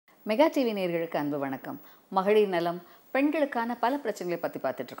Mega TV நேயர்களுக்கு அன்பு வணக்கம். மகளிர் நலம், பெண்களுக்கான பல பிரச்சனைகளை பற்றி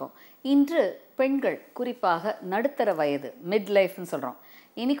பார்த்துட்டு இருக்கோம். இன்று பெண்கள் குறிப்பாக நடுத்தர வயது மிட் லைஃப்னு சொல்கிறோம்.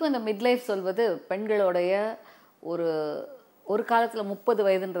 இன்றைக்கும் இந்த மிட் லைஃப் சொல்வது பெண்களுடைய ஒரு ஒரு காலத்தில் 30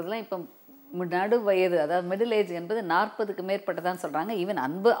 வயதுன்றதுலாம் இப்போ நடு வயது, அதாவது மிடில் ஏஜ் என்பது 40க்கு மேற்பட்டதான் சொல்கிறாங்க. ஈவன்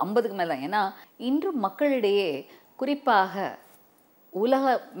 50க்கு மேலே தான். ஏன்னா இன்று மக்களிடையே குறிப்பாக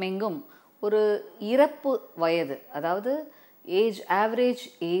உலகமெங்கும் ஒரு இறப்பு வயது, அதாவது ஆவரேஜ்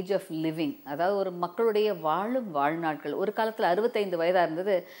ஏஜ் ஆஃப் லிவிங், அதாவது ஒரு மக்களுடைய வாழும் வாழ்நாட்கள் ஒரு காலத்தில் 65 வயதாக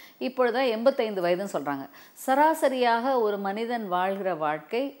இருந்தது, இப்பொழுதுதான் 85 வயதுன்னு சொல்கிறாங்க. சராசரியாக ஒரு மனிதன் வாழ்கிற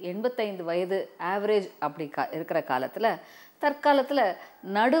வாழ்க்கை 85 வயது ஆவரேஜ் அப்படி இருக்கிற காலத்தில், தற்காலத்தில்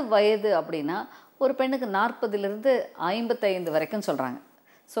நடு வயது அப்படின்னா ஒரு பெண்ணுக்கு 40லிருந்து 55 வரைக்கும் சொல்கிறாங்க.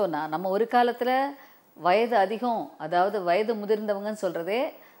 ஸோ நம்ம ஒரு காலத்தில் வயது அதிகம், அதாவது வயது முதிர்ந்தவங்கன்னு சொல்கிறதே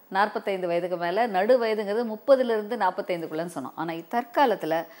 45 வயதுக்கு மேலே, நடு வயதுங்கிறது 30லிருந்து 45க்குள்ளேன்னு சொன்னோம். ஆனால்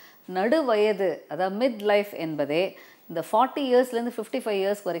தற்காலத்தில் நடு வயது, அதாவது மிட் லைஃப் என்பதே இந்த 40 இயர்ஸ்லேருந்து 55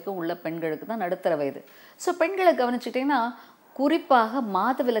 இயர்ஸ் வரைக்கும் உள்ள பெண்களுக்கு தான் நடுத்தர வயது. ஸோ பெண்களை கவனிச்சிட்டிங்கன்னா குறிப்பாக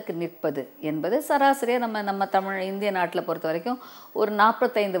மாதவிலக்கு நிற்பது என்பது சராசரியாக நம்ம இந்திய நாட்டில் பொறுத்த வரைக்கும் ஒரு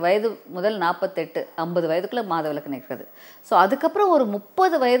 45 வயது முதல் 48 50 வயதுக்குள்ளே மாதவிலக்கு நிற்கிறது. ஸோ அதுக்கப்புறம் ஒரு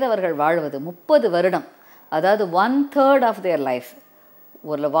 30 வயது அவர்கள் வாழ்வது, 30 வருடம், அதாவது 1/3 ஆஃப் தேர் லைஃப்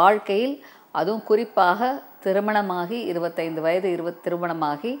ஒரு வாழ்க்கையில், அதுவும் குறிப்பாக திருமணமாகி 25 வயது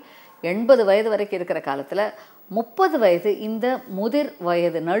திருமணமாகி 80 வயது வரைக்கும் இருக்கிற காலத்தில் 30 வயது இந்த முதிர்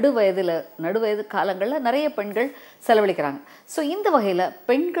வயது நடுவயது காலங்களில் நிறைய பெண்கள் செலவழிக்கிறாங்க. ஸோ இந்த வகையில்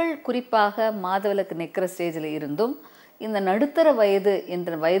பெண்கள் குறிப்பாக மாதவிலக்கு நிற்கிற ஸ்டேஜில் இருந்தும் இந்த நடுத்தர வயது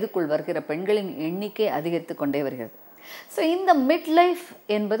என்ற வயதுக்குள் வருகிற பெண்களின் எண்ணிக்கை அதிகரித்து கொண்டே வருகிறது. ஸோ இந்த மிட் லைஃப்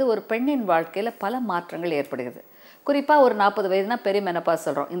என்பது ஒரு பெண்ணின் வாழ்க்கையில் பல மாற்றங்கள் ஏற்படுகிறது. குறிப்பாக ஒரு 40 வயதுனா பெரிய மெனப்பாஸ்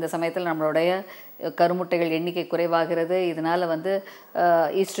சொல்கிறோம். இந்த சமயத்தில் நம்மளுடைய கருமுட்டைகள் எண்ணிக்கை குறைவாகிறது, இதனால்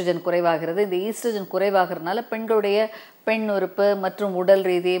ஈஸ்ட்ரோஜன் குறைவாகிறது. இந்த ஈஸ்ட்ரோஜன் குறைவாகிறதுனால பெண்களுடைய பெண் உறுப்பு மற்றும் உடல்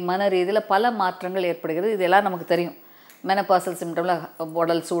ரீதி மன ரீதியில் பல மாற்றங்கள் ஏற்படுகிறது. இதெல்லாம் நமக்கு தெரியும். மெனப்பாசல் சிம்டமில்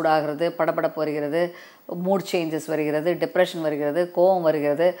உடல் சூடாகிறது, படபடப்பு வருகிறது, மூட் சேஞ்சஸ் வருகிறது, டிப்ரெஷன் வருகிறது, கோபம்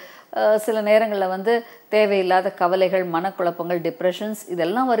வருகிறது, சில நேரங்களில் தேவையில்லாத கவலைகள், மனக்குழப்பங்கள், டிப்ரெஷன்ஸ்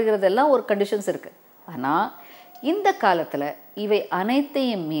இதெல்லாம் வருகிறதெல்லாம் ஒரு கண்டிஷன்ஸ் இருக்குது. ஆனால் இந்த காலத்தில் இவை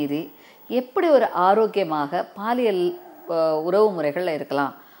அனைத்தையும் மீறி எப்படி ஒரு ஆரோக்கியமாக பாலியல் உறவு முறைகளில்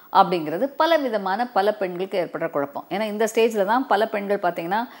இருக்கலாம் அப்படிங்கிறது பல பெண்களுக்கு ஏற்படுற குழப்பம். ஏன்னா இந்த ஸ்டேஜில் தான் பல பெண்கள்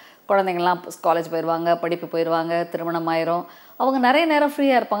பார்த்திங்கன்னா குழந்தைங்கள்லாம் காலேஜ் போயிடுவாங்க, படிப்பு போயிடுவாங்க, திருமணம் ஆயிரும், அவங்க நிறைய நேரம்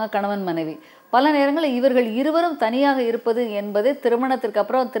ஃப்ரீயாக இருப்பாங்க, கணவன் மனைவி. பல நேரங்களில் இவர்கள் இருவரும் தனியாக இருப்பது என்பது திருமணத்திற்கு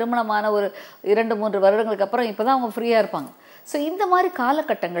அப்புறம், திருமணமான ஒரு 2-3 வருடங்களுக்கு அப்புறம் இப்போ தான் அவங்க ஃப்ரீயாக இருப்பாங்க. ஸோ இந்த மாதிரி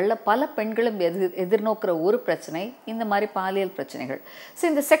காலகட்டங்களில் பல பெண்களும் எதிர்நோக்கிற ஒரு பிரச்சனை இந்த மாதிரி பாலியல் பிரச்சனைகள். ஸோ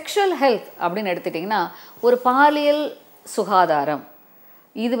இந்த செக்ஷுவல் ஹெல்த் அப்படின்னு எடுத்துட்டிங்கன்னா ஒரு பாலியல் சுகாதாரம்,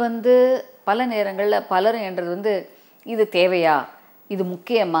 இது பல நேரங்களில் பலரும் என்றது இது தேவையா, இது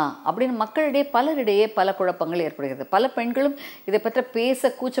முக்கியமா அப்படின்னு மக்களிடையே பலரிடையே பல குழப்பங்கள் ஏற்படுகிறது. பல பெண்களும் இதை பற்றி பேச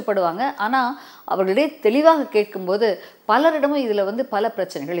கூச்சப்படுவாங்க. ஆனால் அவர்களிடையே தெளிவாக கேட்கும்போது பலரிடமும் இதில் பல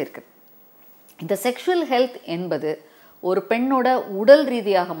பிரச்சனைகள் இருக்குது. இந்த செக்ஷுவல் ஹெல்த் என்பது ஒரு பெண்ணோட உடல்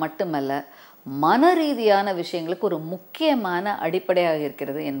ரீதியாக மட்டுமல்ல, மன ரீதியான விஷயங்களுக்கு ஒரு முக்கியமான அடிப்படையாக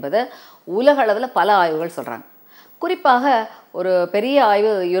இருக்கிறது என்பதை உலக அளவில் பல ஆய்வுகள் சொல்கிறாங்க. குறிப்பாக ஒரு பெரிய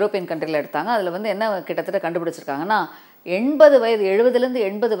ஆய்வு யூரோப்பியன் கண்ட்ரியில் எடுத்தாங்க. அதில் என்ன கிட்டத்தட்ட கண்டுபிடிச்சிருக்காங்கன்னா 70லேருந்து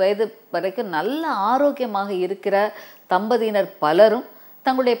 80 வயது வரைக்கும் நல்ல ஆரோக்கியமாக இருக்கிற தம்பதியினர் பலரும்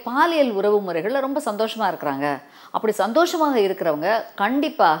தங்களுடைய பாலியல் உறவு முறைகளில் ரொம்ப சந்தோஷமாக இருக்கிறாங்க. அப்படி சந்தோஷமாக இருக்கிறவங்க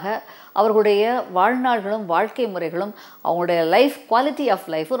கண்டிப்பாக அவர்களுடைய வாழ்நாள்களும் வாழ்க்கை முறைகளும் அவங்களுடைய குவாலிட்டி ஆஃப்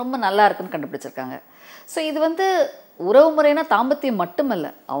லைஃபும் ரொம்ப நல்லா இருக்குன்னு கண்டுபிடிச்சிருக்காங்க. ஸோ இது உறவு முறைனா தாம்பத்தியம் மட்டுமல்ல,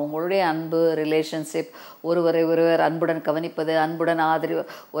 அவங்களுடைய அன்பு, ரிலேஷன்ஷிப், ஒருவர் அன்புடன் கவனிப்பது, அன்புடன்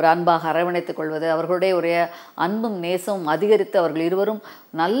ஒரு அன்பாக அரவணைத்துக் கொள்வது, அவர்களுடைய அன்பும் நேசமும் அதிகரித்து அவர்கள் இருவரும்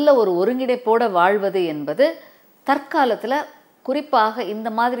நல்ல ஒரு ஒருங்கிணைப்போடு வாழ்வது என்பது தற்காலத்தில் குறிப்பாக இந்த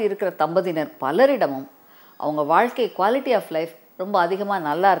மாதிரி இருக்கிற தம்பதியினர் பலரிடமும் அவங்க வாழ்க்கை குவாலிட்டி ஆஃப் லைஃப் ரொம்ப அதிகமாக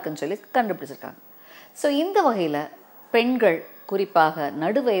நல்லா இருக்குன்னு சொல்லி கண்டுபிடிச்சிருக்காங்க. ஸோ இந்த வகையில் பெண்கள், குறிப்பாக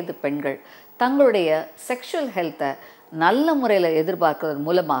நடுவயது பெண்கள் தங்களுடைய செக்ஷுவல் ஹெல்த்தை நல்ல முறையில் எதிர்பார்க்கறது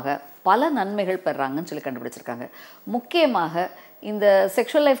மூலமாக பல நன்மைகள் பெறாங்கன்னு சொல்லி கண்டுபிடிச்சிருக்காங்க. முக்கியமாக இந்த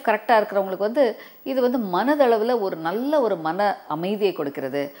செக்ஷுவல் லைஃப் கரெக்டாக இருக்கிறவங்களுக்கு இது மனதளவில் ஒரு நல்ல ஒரு மன அமைதியை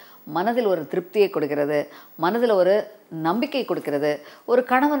கொடுக்கிறது, மனதில் ஒரு திருப்தியை கொடுக்கிறது, மனதில் ஒரு நம்பிக்கை கொடுக்கிறது, ஒரு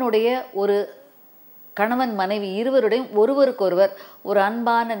கணவனுடைய ஒரு கணவன் மனைவி இருவருடையும் ஒருவருக்கொருவர் ஒரு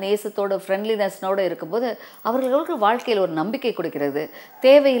அன்பான நேசத்தோட ஃப்ரெண்ட்லினஸ்னோடு இருக்கும்போது அவர்களுக்கு வாழ்க்கையில் ஒரு நம்பிக்கை கொடுக்கிறது.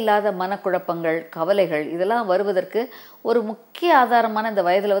 தேவையில்லாத மனக்குழப்பங்கள், கவலைகள் இதெல்லாம் வருவதற்கு ஒரு முக்கிய ஆதாரமான இந்த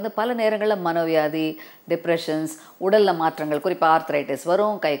வயதில் பல நேரங்களில் மனோவியாதி, டிப்ரெஷன்ஸ், உடலில் மாற்றங்கள், குறிப்பாக ஆர்த்ரைட்டிஸ்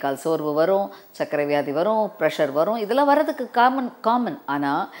வரும், கை கால் சோர்வு வரும், சர்க்கரை வியாதி வரும், ப்ரெஷர் வரும், இதெல்லாம் வர்றதுக்கு காமன்.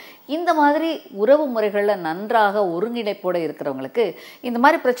 ஆனால் இந்த மாதிரி உறவு முறைகளில் நன்றாக ஒருங்கிணைப்போடு இருக்கிறவங்களுக்கு இந்த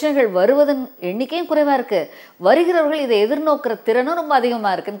மாதிரி பிரச்சனைகள் வருவதன் எண்ணிக்கையும் குறைவாக இருக்குது. வருகிறவர்கள் இதை எதிர்நோக்கிற திறனும் ரொம்ப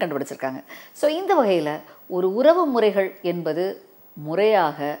அதிகமாக இருக்குன்னு கண்டுபிடிச்சிருக்காங்க. ஸோ இந்த வகையில் ஒரு உறவு முறைகள் என்பது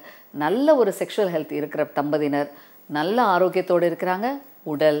முறையாக நல்ல ஒரு செக்ஷுவல் ஹெல்த் இருக்கிற தம்பதியினர் நல்ல ஆரோக்கியத்தோடு இருக்கிறாங்க.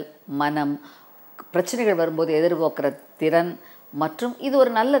 உடல், மனம், பிரச்சனைகள் வரும்போது எதிர்நோக்கிற திறன் மற்றும் இது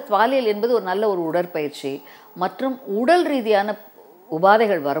ஒரு நல்ல பாலியல் என்பது ஒரு நல்ல ஒரு உடற்பயிற்சி மற்றும் உடல் ரீதியான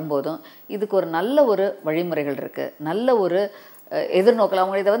உபாதைகள் வரும்போதும் இதுக்கு ஒரு நல்ல ஒரு வழிமுறைகள் இருக்குது. நல்ல ஒரு எதிர்நோக்கலாம்.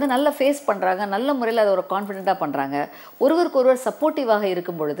 அவங்க இதை நல்லா ஃபேஸ் பண்ணுறாங்க, நல்ல முறையில் அதை ஒரு கான்ஃபிடெண்ட்டாக பண்ணுறாங்க. ஒருவருக்கு ஒருவர் சப்போர்ட்டிவாக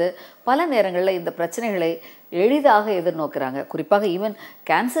இருக்கும் பொழுது பல நேரங்களில் இந்த பிரச்சனைகளை எளிதாக எதிர்நோக்கிறாங்க. குறிப்பாக ஈவன்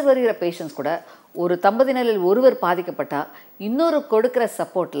கேன்சர் வருகிற பேஷண்ட்ஸ் கூட ஒரு தம்பதியினரில் ஒருவர் பாதிக்கப்பட்டால் இன்னொரு கொடுக்குற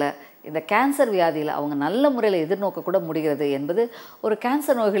சப்போர்ட்டில் இந்த கேன்சர் வியாதியில் அவங்க நல்ல முறையில் எதிர்நோக்க கூட முடிகிறது என்பது ஒரு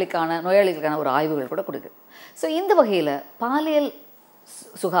கேன்சர் நோயாளிகளுக்கான ஒரு ஆய்வுகள் கூட கொடுக்குது. ஸோ இந்த வகையில் பாலியல்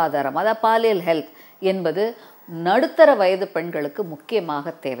சுகாதாரம், அதாவது பாலியல் ஹெல்த் என்பது நடுத்தர வயது பெண்களுக்கு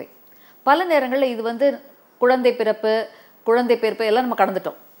முக்கியமாக தேவை. பல நேரங்களில் இது குழந்தை பிறப்பு எல்லாம் நம்ம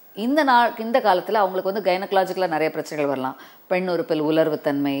கடந்துட்டோம். இந்த காலத்தில் அவங்களுக்கு கைனகாலஜிக்கலாக நிறைய பிரச்சனைகள் வரலாம். பெண் உறுப்பில்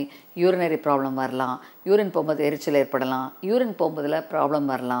உலர்வுத்தன்மை, யூரினரி ப்ராப்ளம் வரலாம், யூரின் போகும்போது எரிச்சல் ஏற்படலாம், யூரின் போகும்போதில் ப்ராப்ளம்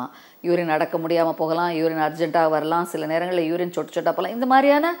வரலாம், யூரின் அடக்க முடியாமல் போகலாம், யூரின் அர்ஜென்ட்டாக வரலாம், சில நேரங்களில் யூரின் சொட்டாக போகலாம். இந்த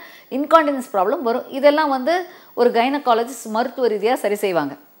மாதிரியான இன்கான்டினன்ஸ் ப்ராப்ளம் வரும். இதெல்லாம் ஒரு கைனகாலஜிஸ்ட் மருத்துவ ரீதியாக சரி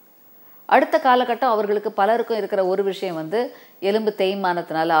செய்வாங்க. அடுத்த காலகட்டம் அவர்களுக்கு பலருக்கும் இருக்கிற ஒரு விஷயம் எலும்பு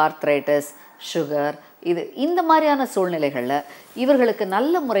தேய்மானத்தினால ஆர்த்ரைட்டிஸ், சுகர், இந்த மாதிரியான சூழ்நிலைகளில் இவர்களுக்கு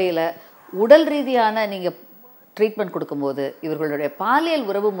நல்ல முறையில் உடல் ரீதியான நீங்கள் ட்ரீட்மெண்ட் கொடுக்கும்போது இவர்களுடைய பாலியல்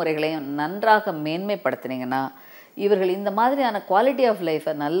உறவு முறைகளையும் நன்றாக மேன்மைப்படுத்தினீங்கன்னா இவர்கள் இந்த மாதிரியான குவாலிட்டி ஆஃப்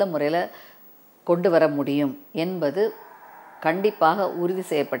லைஃப்பை நல்ல முறையில் கொண்டு வர முடியும் என்பது கண்டிப்பாக உறுதி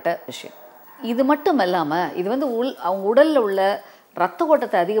செய்யப்பட்ட விஷயம். இது மட்டும் இல்லாமல் இது அவங்க உடலில் உள்ள ரத்த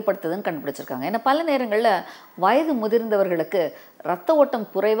ஓட்டத்தை அதிகப்படுத்துதுன்னு கண்டுபிடிச்சிருக்காங்க. ஏன்னா பல நேரங்களில் வயது முதிர்ந்தவர்களுக்கு ரத்த ஓட்டம்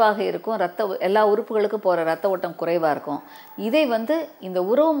குறைவாக இருக்கும், எல்லா உறுப்புகளுக்கும் போகிற ரத்த ஓட்டம் குறைவாக இருக்கும். இதை இந்த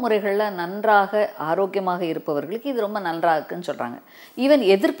உறவு முறைகளில் நன்றாக ஆரோக்கியமாக இருப்பவர்களுக்கு இது ரொம்ப நன்றாக இருக்குன்னு சொல்கிறாங்க. ஈவன்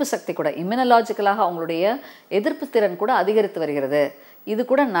எதிர்ப்பு சக்தி கூட, இம்யூனலாஜிக்கலாக அவங்களுடைய எதிர்ப்பு திறன் கூட அதிகரித்து வருகிறது. இது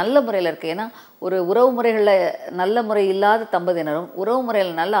கூட நல்ல முறையில் இருக்குது. ஏன்னா ஒரு உறவு முறைகளில் நல்ல முறை இல்லாத தம்பதியினரும் உறவு முறையில்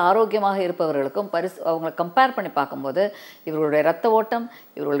நல்ல ஆரோக்கியமாக இருப்பவர்களுக்கும் அவங்களை கம்பேர் பண்ணி பார்க்கும்போது இவர்களுடைய இரத்த ஓட்டம்,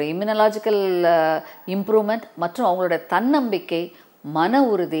 இவர்களுடைய இம்யூனலாஜிக்கல் இம்ப்ரூவ்மெண்ட் மற்றும் அவங்களுடைய தன்னம்பிக்கை, மன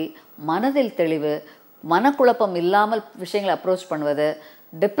உறுதி, மனதில் தெளிவு, மனக்குழப்பம் இல்லாமல் விஷயங்களை அப்ரோச் பண்ணுவது,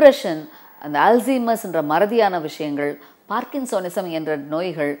 டிப்ரெஷன், அந்த அல்சீமர்ஸ்ன்ற மறதியான விஷயங்கள், பார்க்கின்சோனிசம் என்ற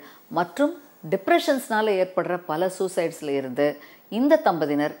நோய்கள் மற்றும் டிப்ரெஷன்ஸ்னால் ஏற்படுற பல சூசைட்ஸில் இருந்து இந்த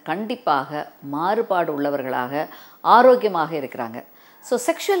தம்பதியினர் கண்டிப்பாக மாறுபாடு உள்ளவர்களாக ஆரோக்கியமாக இருக்கிறாங்க. ஸோ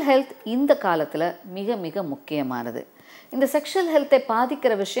செக்ஷுவல் ஹெல்த் இந்த காலத்தில் மிக மிக முக்கியமானது. இந்த செக்ஷுவல் ஹெல்த்தை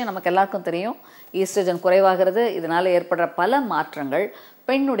பாதிக்கிற விஷயம் நமக்கு எல்லாருக்கும் தெரியும். ஈஸ்ட்ரஜன் குறைவாகிறது, இதனால் ஏற்படுற பல மாற்றங்கள்,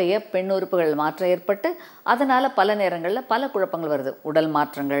 பெண் உறுப்புகள் மாற்றம் ஏற்பட்டு அதனால் பல நேரங்களில் பல குழப்பங்கள் வருது. உடல்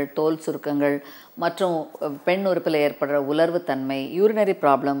மாற்றங்கள், தோல் சுருக்கங்கள் மற்றும் பெண் உறுப்பில் ஏற்படுற உலர்வுத்தன்மை, யூரினரி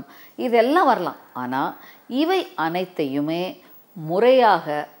ப்ராப்ளம் இதெல்லாம் வரலாம். ஆனால் இவை அனைத்தையுமே முறையாக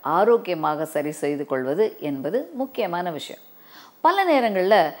ஆரோக்கியமாக சரி செய்து கொள்வது என்பது முக்கியமான விஷயம். பல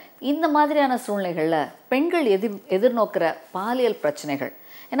நேரங்களில் இந்த மாதிரியான சூழ்நிலைகளில் பெண்கள் எதிர்நோக்கிற பாலியல் பிரச்சனைகள்,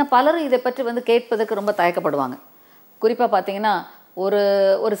 ஏன்னா பலரும் இதை பற்றி கேட்பதற்கு ரொம்ப தயக்கப்படுவாங்க. குறிப்பாக பார்த்திங்கன்னா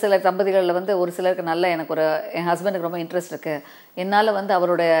ஒரு சில தம்பதிகளில் ஒரு சிலருக்கு எனக்கு என் ஹஸ்பண்டுக்கு ரொம்ப இன்ட்ரெஸ்ட் இருக்குது, என்னால்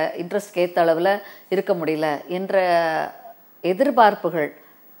அவருடைய இன்ட்ரெஸ்ட்க்கு ஏற்ற அளவில் இருக்க முடியல என்ற எதிர்பார்ப்புகள்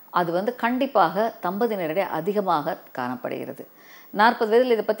அது கண்டிப்பாக தம்பதியினரிடையே அதிகமாக காணப்படுகிறது. 40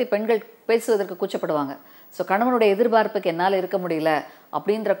 வயதில் இதை பற்றி பெண்கள் பேசுவதற்கு கூச்சப்படுவாங்க. ஸோ கணவனுடைய எதிர்பார்ப்புக்கு என்னால் இருக்க முடியல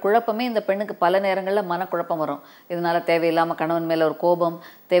அப்படின்ற குழப்பமே இந்த பெண்ணுக்கு பல நேரங்களில் மனக்குழப்பம் வரும். இதனால் தேவையில்லாமல் கணவன் மேலே ஒரு கோபம்,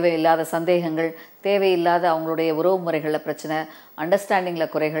 தேவையில்லாத சந்தேகங்கள், தேவையில்லாத அவங்களுடைய உறவு முறைகளில் பிரச்சனை,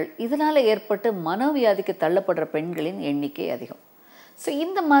 அண்டர்ஸ்டாண்டிங்கில் குறைகள், இதனால் ஏற்பட்டு மனோவியாதிக்கு தள்ளப்படுற பெண்களின் எண்ணிக்கை அதிகம். ஸோ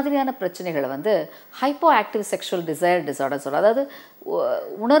இந்த மாதிரியான பிரச்சனைகளை hypo active sexual desire disorder சொல்கிறோம். அதாவது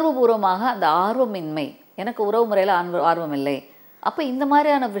உணர்வுபூர்வமாக அந்த ஆர்வமின்மை, எனக்கு உறவு முறையில் ஆர்வம் இல்லை, அப்போ இந்த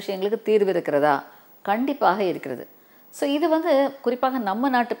மாதிரியான விஷயங்களுக்கு தீர்வு இருக்கிறதா? கண்டிப்பாக இருக்கிறது. ஸோ இது குறிப்பாக நம்ம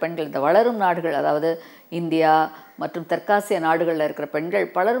நாட்டு பெண்கள், இந்த வளரும் நாடுகள், அதாவது இந்தியா மற்றும் தெற்காசிய நாடுகளில் இருக்கிற பெண்கள்,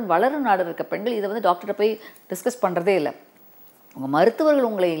 வளரும் நாடுகள் இருக்கிற பெண்கள் இதை டாக்டரை போய் டிஸ்கஸ் பண்ணுறதே இல்லை. உங்கள் மருத்துவர்கள்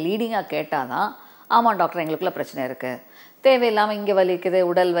உங்களை லீடிங்காக கேட்டால் தான் ஆமாம் டாக்டர் எங்களுக்குள்ள பிரச்சனை இருக்குது, தேவையில்லாமல் இங்கே வலிக்குது,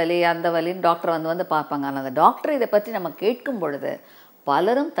 உடல் வலி, அந்த வலின்னு டாக்டர் வந்து பார்ப்பாங்க. ஆனால் அந்த டாக்டர் இதை பற்றி நம்ம கேட்கும் பொழுது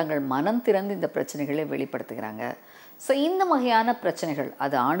பலரும் தங்கள் மனம் திறந்து இந்த பிரச்சனைகளை வெளிப்படுத்துகிறாங்க. ஸோ இந்த வகையான பிரச்சனைகள்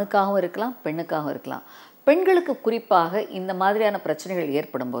அது ஆணுக்காகவும் இருக்கலாம், பெண்ணுக்காகவும் இருக்கலாம். பெண்களுக்கு குறிப்பாக இந்த மாதிரியான பிரச்சனைகள்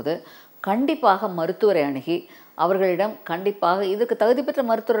ஏற்படும் போது கண்டிப்பாக மருத்துவரை அணுகி அவர்களிடம் கண்டிப்பாக இதுக்கு தகுதி பெற்ற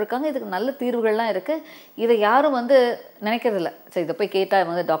மருத்துவர் இருக்காங்க, இதுக்கு நல்ல தீர்வுகள்லாம் இருக்குது, இதை யாரும் நினைக்கிறதில்ல. சரி, இதை போய்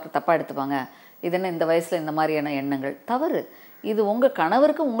கேட்டால் டாக்டர் தப்பாக எடுத்துப்பாங்க, இது என்ன இந்த வயசில் இந்த மாதிரியான எண்ணங்கள் தவறு. இது உங்கள்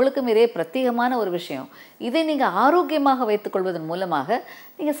கணவருக்கும் உங்களுக்கும் இதே பிரத்யேகமான ஒரு விஷயம். இதை நீங்கள் ஆரோக்கியமாக வைத்துக்கொள்வதன் மூலமாக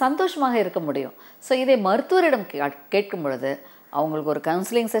நீங்கள் சந்தோஷமாக இருக்க முடியும். ஸோ இதை மருத்துவரிடம் கேட்கும் பொழுது அவங்களுக்கு ஒரு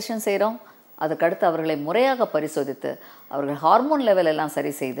கவுன்சிலிங் செஷன் செய்கிறோம். அதுக்கடுத்து அவர்களை முறையாக பரிசோதித்து அவர்கள் ஹார்மோன் லெவல் எல்லாம்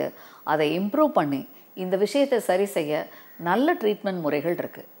சரி செய்து அதை இம்ப்ரூவ் பண்ணி இந்த விஷயத்தை சரி செய்ய நல்ல ட்ரீட்மெண்ட் முறைகள்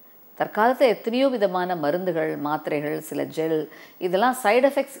இருக்குது. தற்காலத்தில் எத்தனையோ விதமான மருந்துகள், மாத்திரைகள், சில ஜெல், இதெல்லாம் சைடு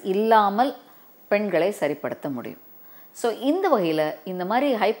எஃபெக்ட்ஸ் இல்லாமல் பெண்களை சரிப்படுத்த முடியும். ஸோ இந்த வகையில் இந்த மாதிரி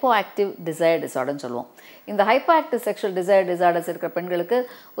ஹைப்போ ஆக்டிவ் டிசைர் டிசார்டர்னு சொல்லுவோம். இந்த hypo active sexual desire disorders இருக்கிற பெண்களுக்கு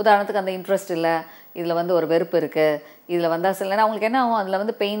உதாரணத்துக்கு அந்த இன்ட்ரெஸ்ட் இல்லை, இதில் ஒரு வெறுப்பு இருக்குது, இதில் வந்தால் சில நேரம் அவங்களுக்கு என்ன ஆகும்,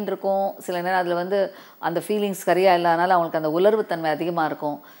 அதில் பெயின் இருக்கும், சில நேரம் அதில் அந்த ஃபீலிங்ஸ் சரியாக இல்லாதனால அவங்களுக்கு அந்த உலர்வுத்தன்மை அதிகமாக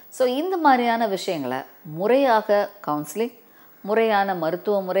இருக்கும். ஸோ இந்த மாதிரியான விஷயங்களை முறையாக கவுன்சிலிங், முறையான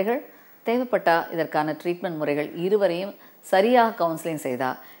மருத்துவ முறைகள், தேவைப்பட்டால் இதற்கான ட்ரீட்மெண்ட் முறைகள் இருவரையும் சரியாக கவுன்சிலிங்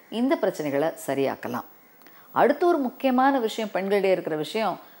செய்தால் இந்த பிரச்சனைகளை சரியாக்கலாம். அடுத்து ஒரு முக்கியமான விஷயம் பெண்களிடையே இருக்கிற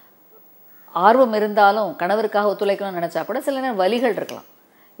விஷயம், ஆர்வம் இருந்தாலும் கணவருக்காக ஒத்துழைக்கணும்னு நினச்சா கூட சில நேரம் வலிகள் இருக்கலாம்.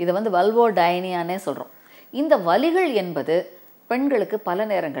 இதை வல்வோடைனியானே சொல்கிறோம். இந்த வலிகள் என்பது பெண்களுக்கு பல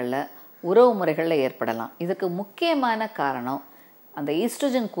நேரங்களில் உறவு முறைகளில் ஏற்படலாம். இதுக்கு முக்கியமான காரணம் அந்த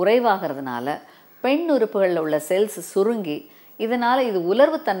ஈஸ்ட்ரோஜன் குறைவாகிறதுனால பெண் உறுப்புகளில் உள்ள செல்ஸ் சுருங்கி இதனால் இது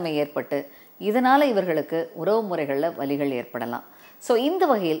உலர்வுத்தன்மை ஏற்பட்டு இதனால் இவர்களுக்கு உறவு முறைகளில் வலிகள் ஏற்படலாம். ஸோ இந்த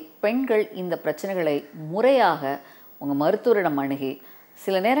வகையில் பெண்கள் இந்த பிரச்சனைகளை முறையாக உங்கள் மருத்துவரிடம் அணுகி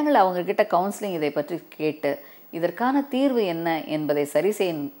சில நேரங்களில் அவங்கக்கிட்ட கவுன்சிலிங் இதை பற்றி கேட்டு இதற்கான தீர்வு என்ன என்பதை சரி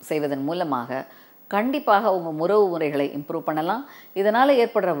செய்வதன் மூலமாக கண்டிப்பாக உங்கள் உறவு முறைகளை இம்ப்ரூவ் பண்ணலாம். இதனால்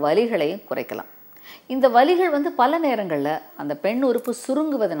ஏற்படுற வலிகளையும் குறைக்கலாம். இந்த வலிகள் பல நேரங்களில் அந்த பெண் உறுப்பு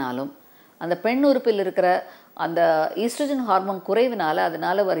சுருங்குவதனாலும் அந்த பெண் உறுப்பில் இருக்கிற அந்த ஈஸ்ட்ரோஜன் ஹார்மோன் குறைவினால்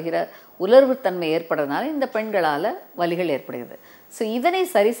அதனால் வருகிற உலர்வுத்தன்மை ஏற்படுறதுனால இந்த பெண்களால் வலிகள் ஏற்படுகிறது. ஸோ இதனை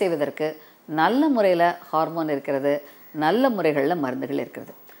சரி செய்வதற்கு நல்ல முறையில் ஹார்மோன் இருக்கிறது, நல்ல முறைகளில் மருந்துகள்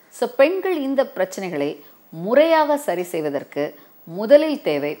இருக்கிறது. ஸோ பெண்கள் இந்த பிரச்சனைகளை முறையாக சரி செய்வதற்கு முதலில்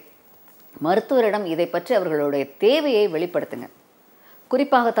தேவை மருத்துவரிடம் இதை பற்றி அவர்களுடைய தேவையை வெளிப்படுத்துங்க.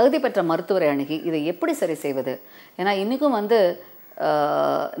 குறிப்பாக தகுதி பெற்ற மருத்துவரை அணுகி இதை எப்படி சரி செய்வது. ஏன்னா இன்றைக்கும்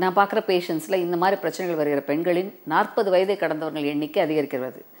நான் பார்க்குற பேஷண்ட்ஸில் இந்த மாதிரி பிரச்சனைகள் வருகிற பெண்களின் 40 வயதை கடந்தவர்கள் எண்ணிக்கை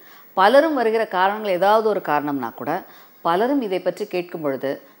அதிகரிக்கிறது. பலரும் வருகிற காரணங்கள் ஏதாவது ஒரு காரணம்னா கூட பலரும் இதை பற்றி கேட்கும்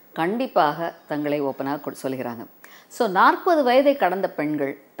பொழுது கண்டிப்பாக தங்களை ஓப்பனாக சொல்கிறாங்க. ஸோ 40 வயதை கடந்த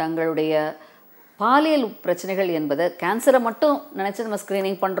பெண்கள் தங்களுடைய பாலியல் பிரச்சனைகள் என்பது கேன்சரை மட்டும் நினச்சி நம்ம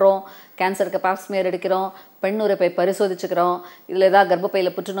ஸ்க்ரீனிங் பண்ணுறோம், கேன்சருக்கு பாப்ஸ்மியர் எடுக்கிறோம், பெண் உறுப்பை பரிசோதிச்சுக்கிறோம், இதில் ஏதாவது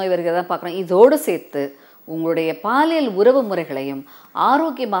கர்ப்பப்பையில் புற்றுநோய் வருகிறதா பார்க்குறோம். இதோடு சேர்த்து உங்களுடைய பாலியல் உறவு முறைகளையும்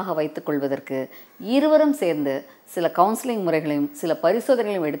ஆரோக்கியமாக வைத்துக்கொள்வதற்கு இருவரும் சேர்ந்து சில கவுன்சிலிங் முறைகளையும் சில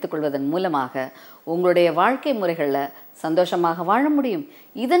பரிசோதனைகளையும் எடுத்துக்கொள்வதன் மூலமாக உங்களுடைய வாழ்க்கை முறைகளில் சந்தோஷமாக வாழ முடியும்.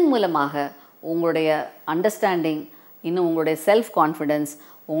 இதன் மூலமாக உங்களுடைய அண்டர்ஸ்டாண்டிங், இன்னும் உங்களுடைய செல்ஃப் கான்ஃபிடென்ஸ்,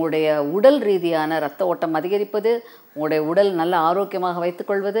 உங்களுடைய உடல் ரீதியான இரத்த ஓட்டம் அதிகரிப்பது, உங்களுடைய உடல் நல்ல ஆரோக்கியமாக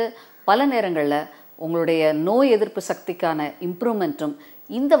வைத்துக்கொள்வது, பல நேரங்களில் உங்களுடைய நோய் எதிர்ப்பு சக்திக்கான இம்ப்ரூவ்மெண்ட்டும்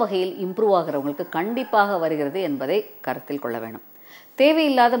இந்த வகையில் இம்ப்ரூவ் ஆகிறவங்களுக்கு கண்டிப்பாக வருகிறது என்பதை கருத்தில் கொள்ள வேணும்.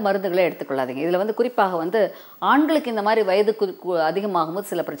 தேவையில்லாத மருந்துகளை எடுத்துக்கொள்ளாதீங்க. இதில் குறிப்பாக ஆண்களுக்கு இந்த மாதிரி வயது அதிகமாகும்போது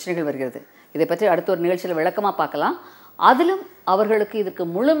சில பிரச்சனைகள் வருகிறது. இதை பற்றி அடுத்த ஒரு நிகழ்ச்சியில் விளக்கமாக பார்க்கலாம். அதிலும் அவர்களுக்கு இதுக்கு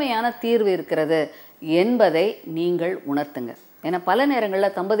முழுமையான தீர்வு இருக்கிறது என்பதை நீங்கள் உணர்த்துங்க. ஏன்னா பல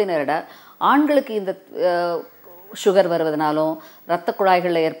நேரங்களில் தம்பதியினரிட ஆண்களுக்கு இந்த சுகர் வருவதனாலும் இரத்த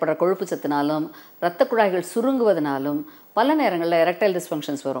குழாய்களில் ஏற்படுற கொழுப்பு சத்தினாலும் இரத்த குழாய்கள் சுருங்குவதனாலும் பல நேரங்களில் எரெக்டைல்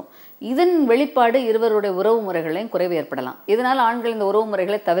டிஸ்ஃபங்க்ஷன்ஸ் வரும். இதன் வெளிப்பாடு இருவருடைய உறவு முறைகளையும் குறைவு ஏற்படலாம். இதனால் ஆண்கள் இந்த உறவு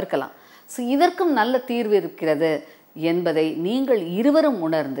முறைகளை தவிர்க்கலாம். ஸோ இதற்கும் நல்ல தீர்வு இருக்கிறது என்பதை நீங்கள் இருவரும்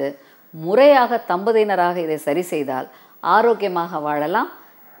உணர்ந்து முறையாக தம்பதியினராக இதை சரி செய்தால் ஆரோக்கியமாக வாழலாம்.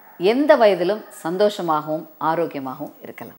 எந்த வயதிலும் சந்தோஷமாகவும் ஆரோக்கியமாகவும் இருக்கலாம்.